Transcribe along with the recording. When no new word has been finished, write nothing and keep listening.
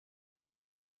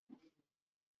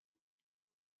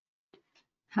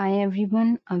Hi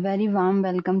everyone, a very warm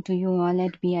welcome to you all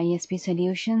at BISP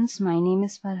Solutions. My name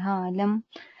is Farha Alam,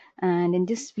 and in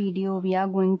this video we are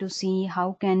going to see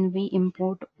how can we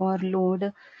import or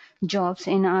load jobs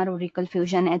in our Oracle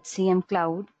Fusion HCM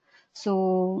Cloud.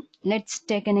 So let's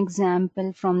take an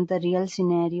example from the real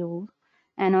scenario.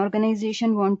 An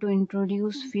organization want to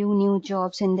introduce few new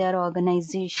jobs in their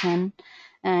organization,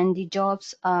 and the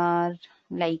jobs are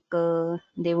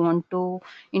they want to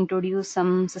introduce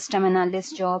some system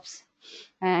analyst jobs,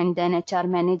 and then HR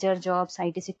manager jobs,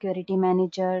 IT security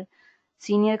manager,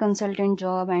 senior consultant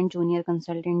job, and junior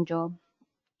consultant job.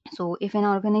 So if an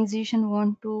organization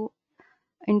want to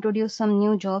introduce some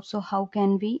new jobs, so how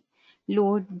can we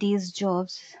load these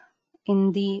jobs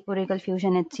in the Oracle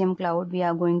Fusion HCM Cloud? We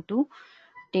are going to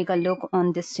take a look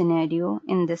on this scenario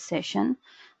in this session.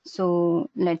 So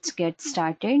let's get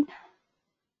started.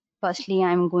 Firstly,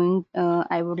 I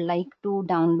would like to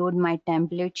download my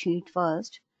template sheet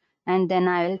first, and then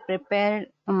I will prepare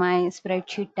my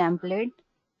spreadsheet template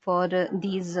for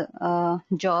these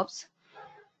jobs,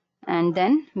 and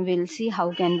then we'll see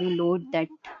how can we load that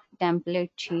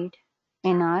template sheet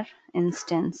in our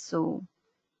instance.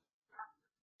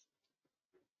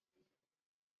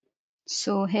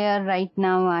 So here right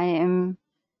now I am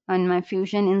on my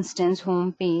Fusion instance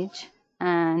home page,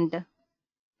 and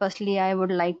firstly, I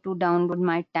would like to download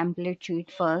my template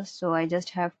sheet first. So I just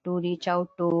have to reach out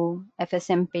to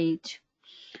FSM page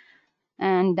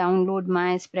and download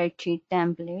my spreadsheet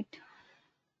template.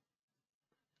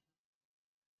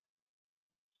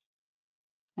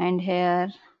 And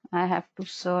here I have to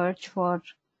search for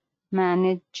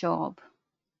manage job.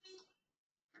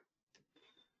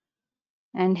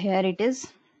 And here it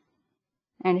is.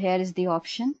 And here is the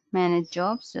option manage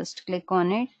jobs. Just click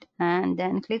on it and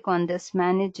then click on this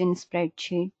manage in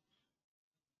spreadsheet.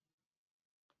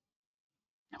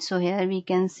 So here we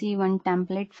can see one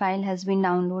template file has been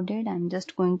downloaded. I'm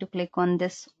just going to click on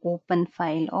this open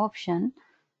file option.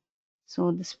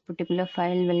 So this particular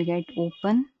file will get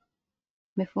open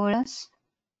before us.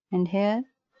 And here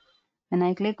when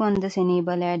I click on this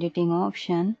enable editing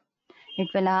option, it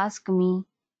will ask me,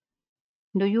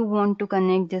 do you want to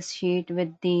connect this sheet with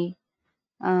the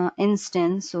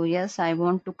instance? So yes, I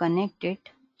want to connect it.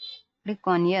 Click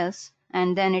on yes,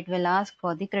 and then it will ask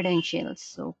for the credentials.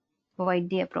 So provide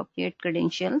the appropriate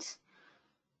credentials.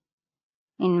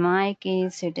 In my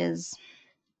case it is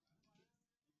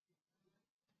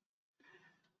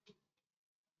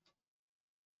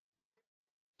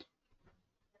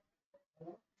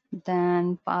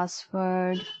then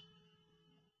password.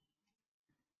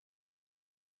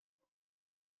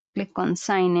 Click on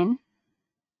sign in.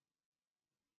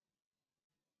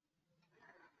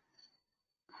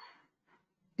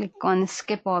 Click on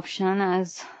skip option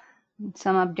as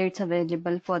some updates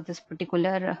available for this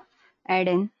particular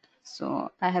add-in.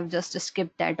 So I have just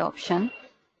skipped that option.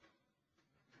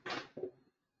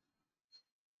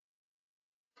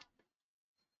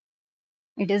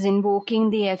 It is invoking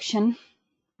the action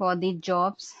for the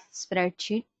jobs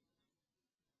spreadsheet.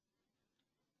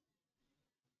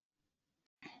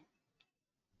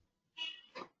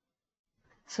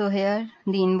 So here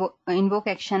the invoke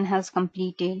action has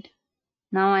completed.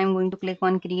 Now I'm going to click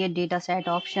on create dataset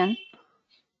option,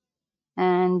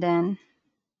 and then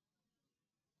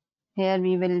here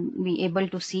we will be able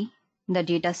to see the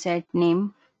dataset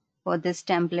name for this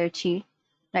template sheet.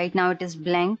 Right now it is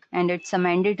blank and it's a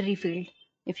mandatory field,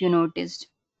 if you noticed,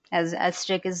 as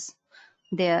asterisk is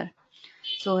there.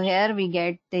 So here we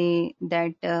get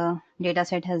that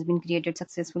dataset has been created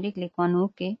successfully. Click on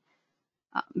OK.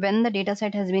 When the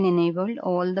dataset has been enabled,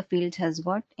 all the fields has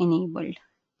got enabled,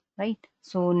 right?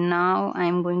 So now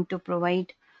I'm going to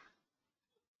provide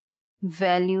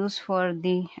values for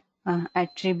the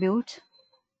attributes.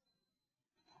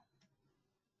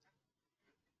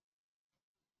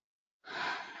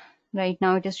 Right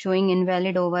now it is showing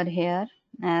invalid over here,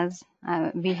 as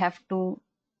we have to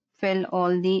fill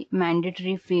all the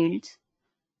mandatory fields.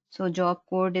 So job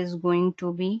code is going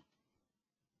to be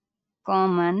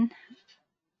common,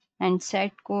 and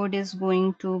set code is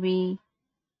going to be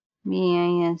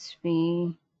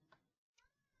BISP.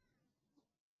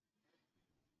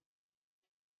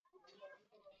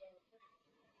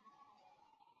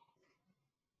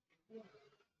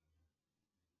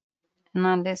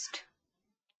 Analyst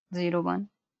 01.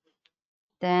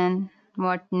 Then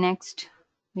what next?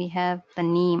 We have the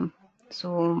name.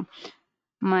 So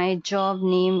my job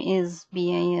name is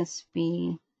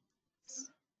BISP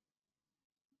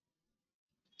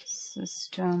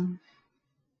System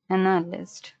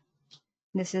Analyst.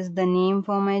 This is the name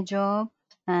for my job.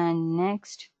 And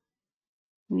next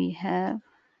we have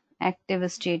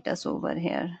active status over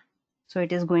here. So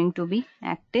it is going to be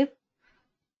active,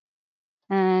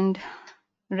 and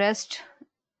rest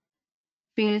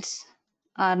fields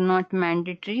are not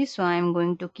mandatory, so I am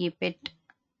going to keep it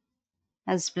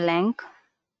as blank.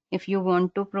 If you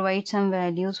want to provide some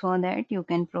values for that, you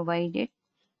can provide it.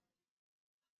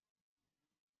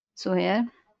 So here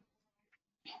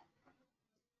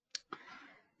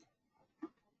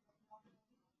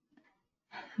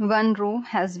one row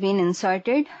has been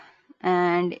inserted,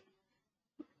 and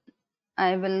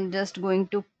I will just going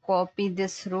to copy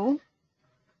this row.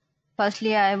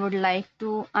 Firstly, I would like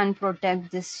to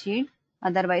unprotect this sheet,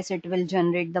 otherwise it will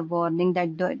generate the warning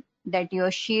that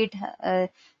your sheet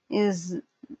is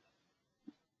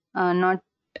not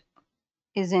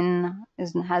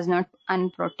has not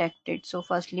unprotected. So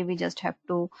firstly we just have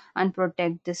to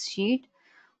unprotect this sheet.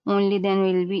 Only then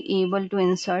we'll be able to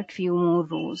insert few more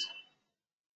rows.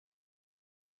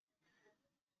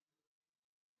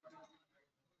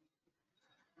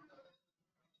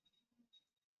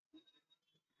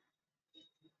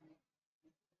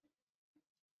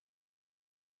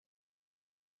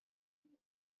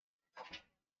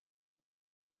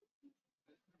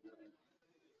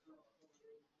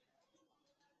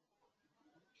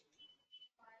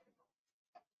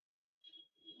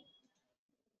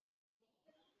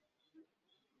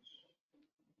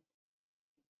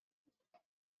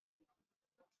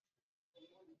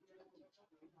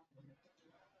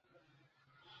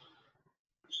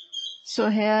 So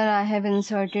here I have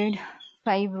inserted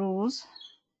 5 rows.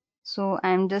 So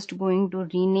I'm just going to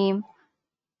rename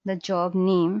the job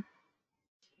name.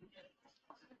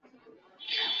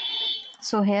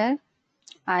 So here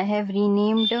I have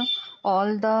renamed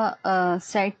all the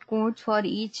set codes for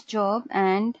each job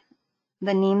and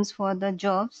the names for the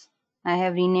jobs. I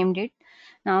have renamed it.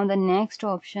 Now the next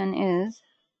option is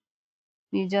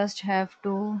we just have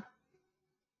to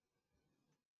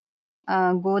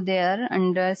go there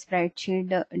under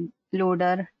spreadsheet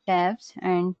loader tabs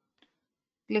and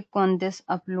click on this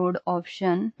upload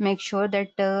option. Make sure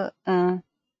that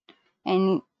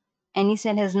any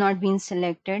cell has not been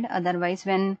selected, otherwise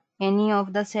when any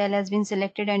of the cell has been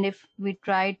selected and if we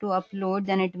try to upload,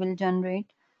 then it will generate.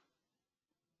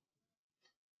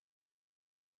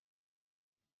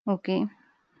 Okay,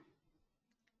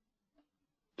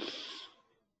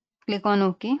 click on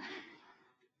OK.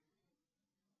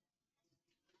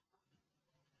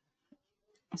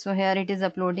 So here it is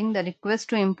uploading. The request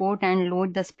to import and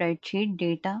load the spreadsheet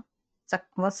data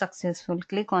was successful.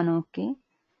 Click on OK.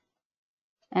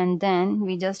 And then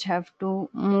we just have to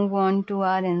move on to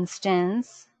our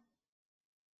instance.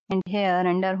 And here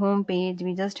under home page,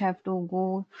 we just have to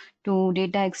go to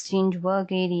data exchange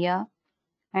work area,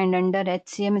 and under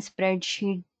HCM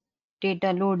spreadsheet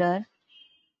data loader,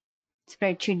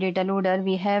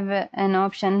 we have an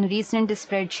option recent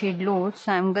spreadsheet load.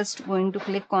 So I'm just going to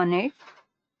click on it.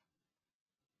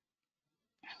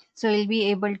 So we'll be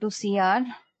able to see our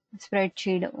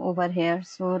spreadsheet over here.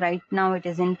 So right now it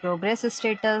is in progress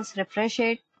status. Refresh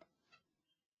it.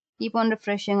 Keep on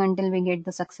refreshing until we get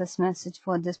the success message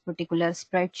for this particular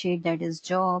spreadsheet, that is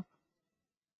job.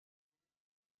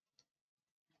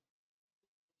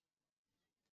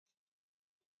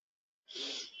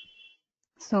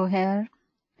 So here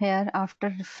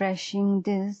after refreshing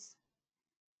this,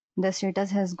 the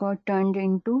status has got turned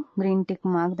into green tick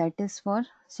mark, that is for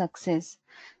success.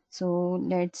 So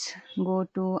let's go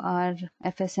to our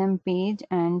FSM page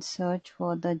and search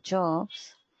for the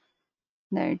jobs,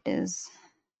 that is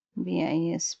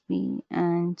BISP,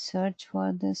 and search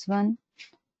for this one.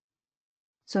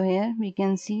 So here we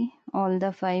can see all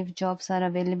the 5 jobs are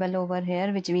available over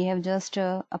here, which we have just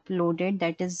uploaded,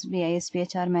 that is BISP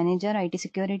HR manager, IT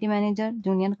security manager,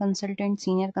 junior consultant,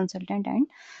 senior consultant, and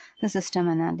the system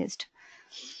analyst.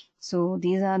 So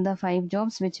these are the 5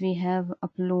 jobs which we have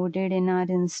uploaded in our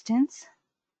instance,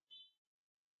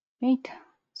 right?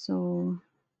 So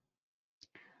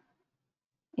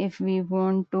if we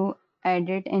want to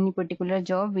edit any particular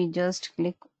job, we just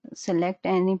select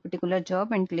any particular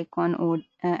job and click on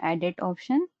edit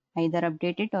option, either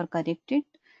update it or correct it.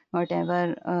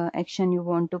 Whatever action you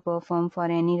want to perform for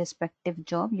any respective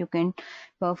job, you can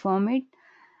perform it.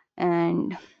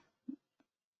 And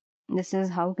this is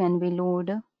how can we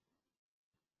load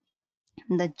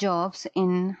the jobs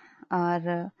in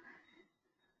our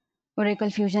Oracle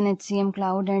Fusion HCM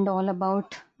Cloud, and all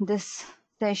about this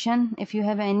session. If you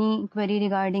have any query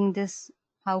regarding this,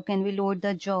 how can we load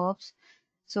the jobs,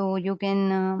 so you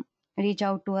can reach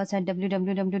out to us at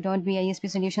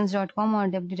www.bispsolutions.com or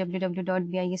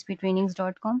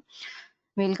www.bisptrainings.com.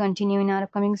 We'll continue in our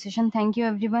upcoming session. Thank you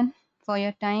everyone for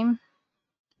your time.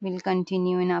 We'll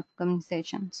continue in upcoming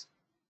sessions.